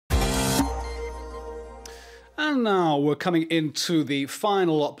And now we're coming into the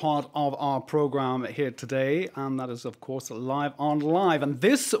final part of our program here today, and that is, of course, Live on Live. And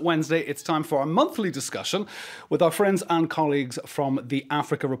this Wednesday, it's time for a monthly discussion with our friends and colleagues from the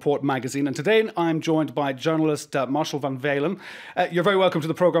Africa Report magazine. And today I'm joined by journalist Marshall Van Valen. You're very welcome to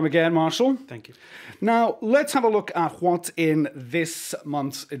the program again, Marshall. Thank you. Now, let's have a look at what's in this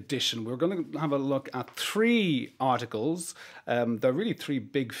month's edition. We're going to have a look at three articles. There are really three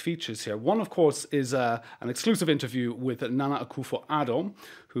big features here. One, of course, is an exclusive interview with Nana Akufo-Addo,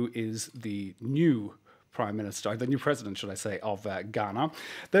 who is the new Prime Minister, the new President, should I say, of Ghana.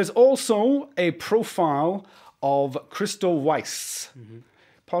 There's also a profile of Christo Weiss.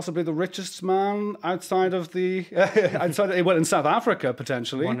 Possibly the richest man outside of the, well, in South Africa,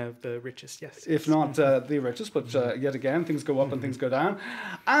 potentially. One of the richest, yes. If not the richest, but yet again, things go up and things go down.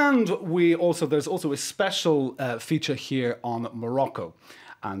 And there's also a special feature here on Morocco.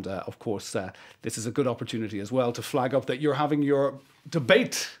 And of course, this is a good opportunity as well to flag up that you're having your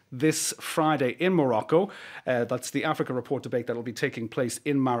debate this Friday in Morocco. That's the Africa Report debate that will be taking place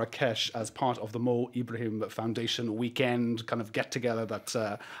in Marrakesh as part of the Mo Ibrahim Foundation weekend kind of get-together that's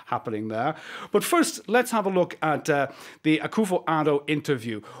happening there. But first, let's have a look at the Akufo-Addo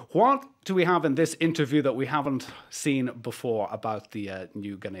interview. What do we have in this interview that we haven't seen before about the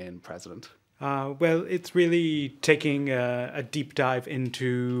new Ghanaian president? Well, it's really taking a deep dive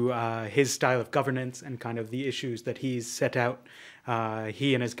into his style of governance and kind of the issues that he's set out.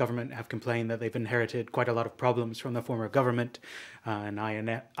 He and his government have complained that they've inherited quite a lot of problems from the former government, an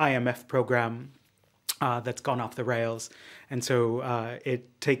IMF program that's gone off the rails. And so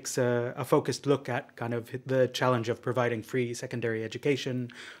it takes a focused look at kind of the challenge of providing free secondary education,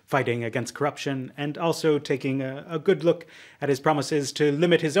 fighting against corruption, and also taking a good look at his promises to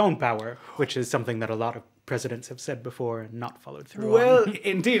limit his own power, which is something that a lot of presidents have said before and not followed through Well, on.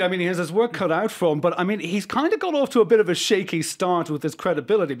 indeed. I mean, he has his work cut out for him, but I mean, he's kind of got off to a bit of a shaky start with his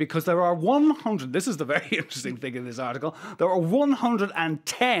credibility because there are 100, this is the very interesting thing in this article, there are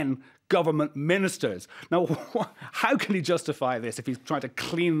 110 government ministers. Now, how can he justify this if he's trying to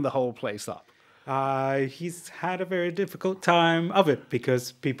clean the whole place up? He's had a very difficult time of it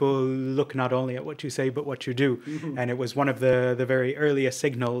because people look not only at what you say, but what you do. And it was one of the very earliest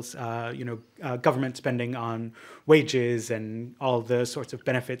signals, government spending on wages and all the sorts of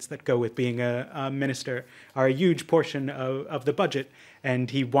benefits that go with being a minister are a huge portion of the budget. And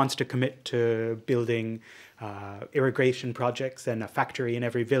he wants to commit to building irrigation projects and a factory in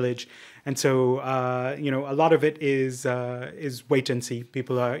every village. And so, a lot of it is wait and see.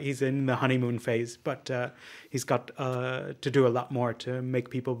 He's in the honeymoon phase, but he's got to do a lot more to make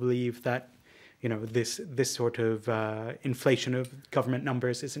people believe that, this sort of inflation of government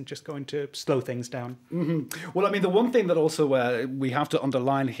numbers isn't just going to slow things down. Well, I mean, the one thing that also we have to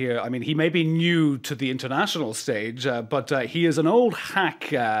underline here, I mean, he may be new to the international stage, but he is an old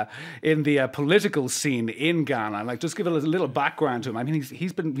hack in the political scene in Ghana. Like, just give a little background to him. I mean,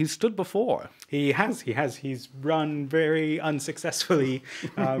 he's stood before. He has. He's run very unsuccessfully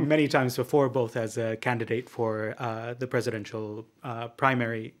many times before, both as a candidate for the presidential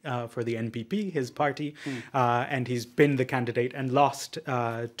primary for the NPP, his party, and he's been the candidate and lost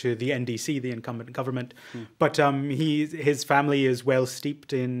to the NDC, the incumbent government. But his family is well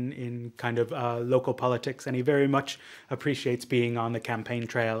steeped in kind of local politics, and he very much appreciates being on the campaign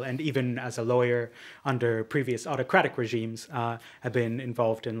trail. And even as a lawyer under previous autocratic regimes, have been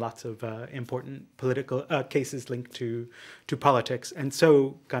involved in lots of important political cases linked to politics. And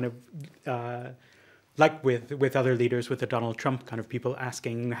so kind of like with other leaders, with the Donald Trump kind of people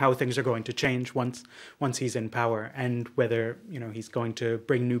asking how things are going to change once he's in power, and whether he's going to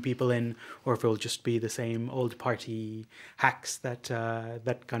bring new people in, or if it'll just be the same old party hacks that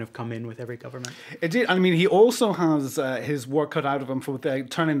kind of come in with every government. Indeed. I mean, he also has his work cut out of him for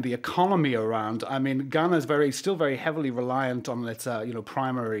turning the economy around. I mean, Ghana is still very heavily reliant on its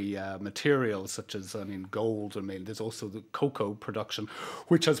primary materials such as gold. I mean, there's also the cocoa production,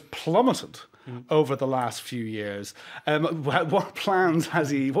 which has plummeted over the last few years. What plans has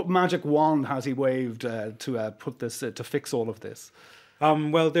he? What magic wand has he waved to put this to fix all of this?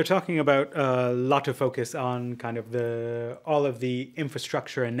 Well, they're talking about a lot of focus on kind of all of the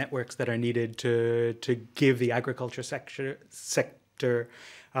infrastructure and networks that are needed to give the agriculture sector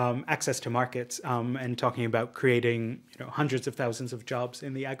access to markets, and talking about creating hundreds of thousands of jobs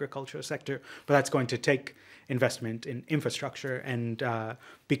in the agriculture sector. But that's going to take investment in infrastructure, and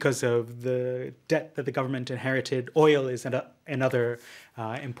because of the debt that the government inherited, oil is another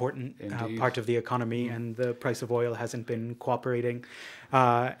important part of the economy, and the price of oil hasn't been cooperating.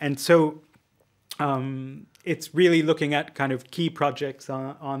 And so It's really looking at kind of key projects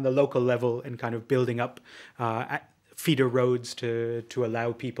on the local level and kind of building up feeder roads to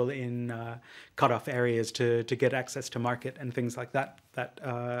allow people in cut-off areas to get access to market and things like that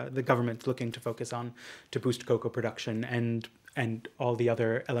the government's looking to focus on to boost cocoa production and all the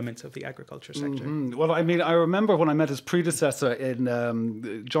other elements of the agriculture sector. Mm-hmm. Well, I mean, I remember when I met his predecessor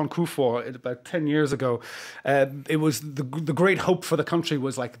in John Coffey about 10 years ago, it was the great hope for the country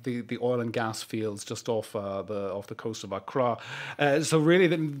was like the oil and gas fields just off the coast of Accra. So really,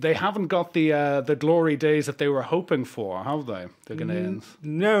 they haven't got the glory days that they were hoping for, have they, the Ghanaians?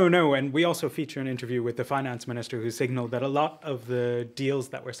 No. And we also feature an interview with the finance minister who signaled that a lot of the deals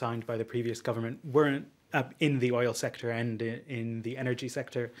that were signed by the previous government weren't in the oil sector and in the energy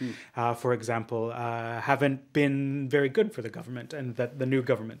sector, for example, haven't been very good for the government, and that the new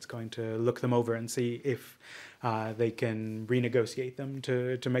government's going to look them over and see if they can renegotiate them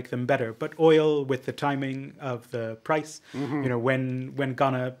to make them better. But oil, with the timing of the price, when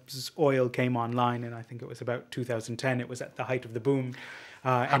Ghana's oil came online, and I think it was about 2010, it was at the height of the boom.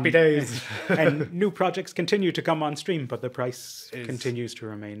 Happy days. And new projects continue to come on stream, but the price continues to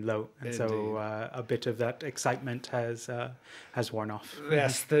remain low. And Indeed. so a bit of that excitement has worn off.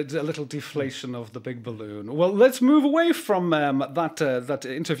 Yes, a little deflation of the big balloon. Well, let's move away from that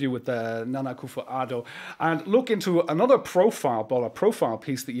interview with Nana Akufo-Addo and look into another profile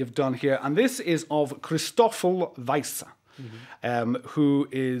piece that you've done here. And this is of Christoffel Weisse, who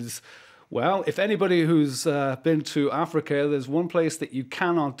is... Well, if anybody who's been to Africa, there's one place that you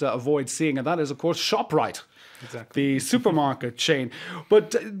cannot avoid seeing, and that is, of course, ShopRite, the supermarket chain.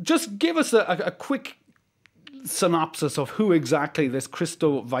 But just give us a quick synopsis of who exactly this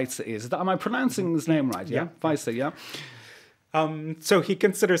Christo Weisse is. Am I pronouncing his name right? Yeah, Weisse, yeah. So he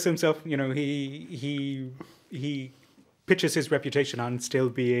considers himself, he pitches his reputation on still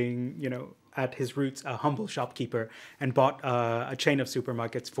being, at his roots, a humble shopkeeper, and bought a chain of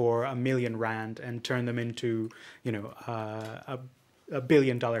supermarkets for R1 million and turned them into, a $1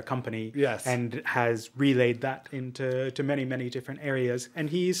 billion company. Yes. And has relayed that into many, many different areas. And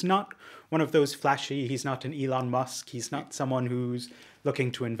he's not one of those flashy, he's not an Elon Musk, he's not someone who's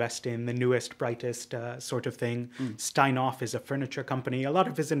looking to invest in the newest, brightest sort of thing. Steinhoff is a furniture company. A lot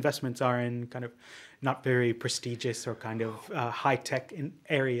of his investments are in kind of not very prestigious or kind of high-tech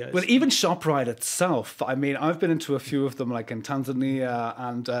areas. Well, even ShopRite itself, I mean, I've been into a few of them, like in Tanzania,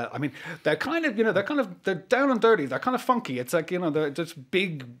 and I mean, they're kind of, they're down and dirty. They're kind of funky. It's like, they're just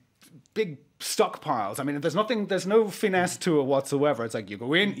big stockpiles. I mean, there's no finesse to it whatsoever. It's like you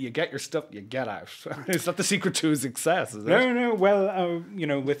go in, you get your stuff, you get out. It's not the secret to success, is it? No. Well,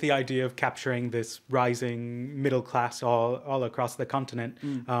 with the idea of capturing this rising middle class all across the continent,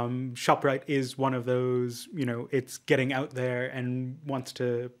 ShopRite is one of those, it's getting out there and wants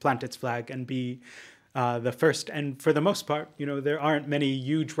to plant its flag and be the first. And for the most part, there aren't many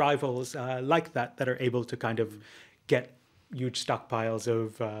huge rivals like that are able to kind of get huge stockpiles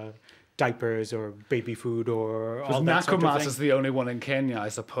of diapers or baby food or all that sort of Nakumatt thing. is the only one in Kenya, I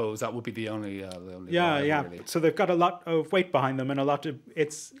suppose. That would be the only Yeah. really. So they've got a lot of weight behind them, and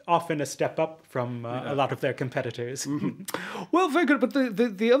it's often a step up from a lot of their competitors. Well, very good. But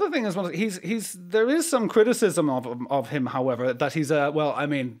the other thing as well, there is some criticism of him, however, that he's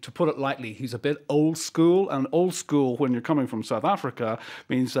to put it lightly, he's a bit old school, and old school when you're coming from South Africa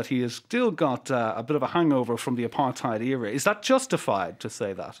means that he has still got a bit of a hangover from the apartheid era. Is that justified to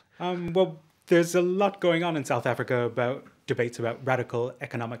say that? Well, there's a lot going on in South Africa about debates about radical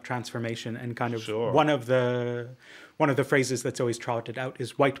economic transformation, and kind of one of the phrases that's always trotted out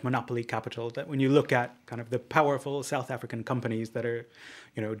is white monopoly capital. That when you look at kind of the powerful South African companies that are,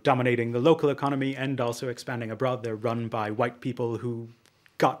 dominating the local economy and also expanding abroad, they're run by white people who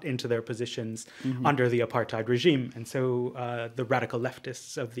got into their positions under the apartheid regime. And so the radical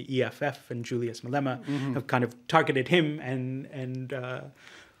leftists of the EFF and Julius Malema have kind of targeted him and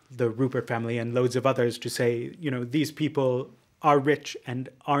the Rupert family and loads of others to say, these people are rich and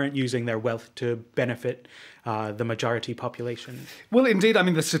aren't using their wealth to benefit the majority population. Well, indeed. I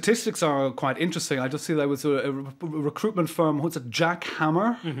mean, the statistics are quite interesting. I just see there was a recruitment firm, what's it, Jack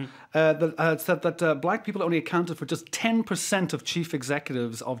Hammer, that said that black people only accounted for just 10% of chief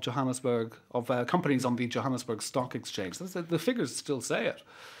executives of Johannesburg, of companies on the Johannesburg Stock Exchange. The figures still say it.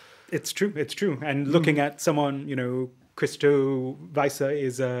 It's true. And looking at someone, Christo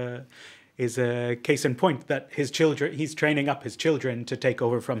Weisse is a case in point that he's training up his children to take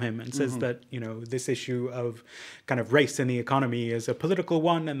over from him, and says that, this issue of kind of race in the economy is a political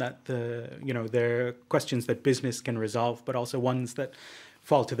one, and that they're questions that business can resolve, but also ones that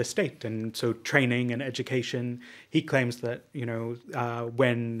fall to the state. And so training and education, he claims that,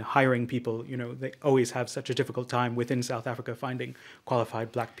 when hiring people, they always have such a difficult time within South Africa finding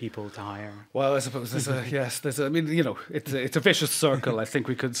qualified black people to hire. Well, I suppose it's a vicious circle, I think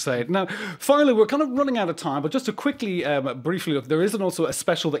we could say. Now, finally, we're kind of running out of time, but just to quickly, briefly look, there is also a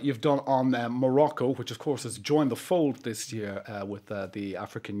special that you've done on Morocco, which of course has joined the fold this year with the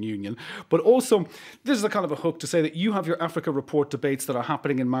African Union. But also, this is a kind of a hook to say that you have your Africa Report debates that are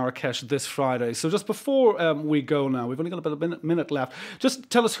happening in Marrakesh this Friday. So just before we go now, we've only got about a minute left. Just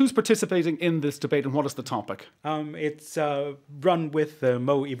tell us who's participating in this debate and what is the topic? It's run with the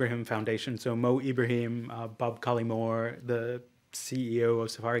Mo Ibrahim Foundation. So Mo Ibrahim, Bob Collymore, the CEO of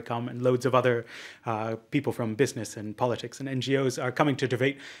Safaricom, and loads of other people from business and politics and NGOs are coming to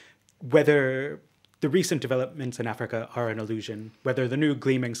debate whether the recent developments in Africa are an illusion, whether the new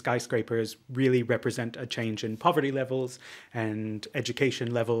gleaming skyscrapers really represent a change in poverty levels and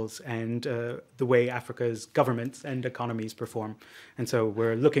education levels and the way Africa's governments and economies perform. And so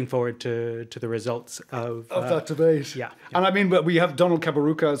we're looking forward to the results of that debate. Yeah. And I mean, but we have Donald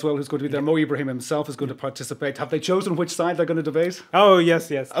Kaberuka as well, who's going to be there. Mo Ibrahim himself is going to participate. Have they chosen which side they're going to debate? Oh,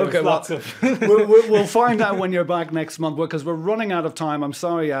 yes. Okay, lots of... we'll find out when you're back next month, because we're running out of time. I'm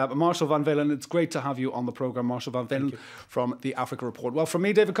sorry, Marshall Van Valen, it's great to have you on the programme. Marshall Van Valen from the Africa Report. Well, from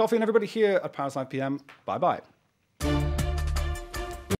me, David Coffey, and everybody here at Parasite PM, bye-bye.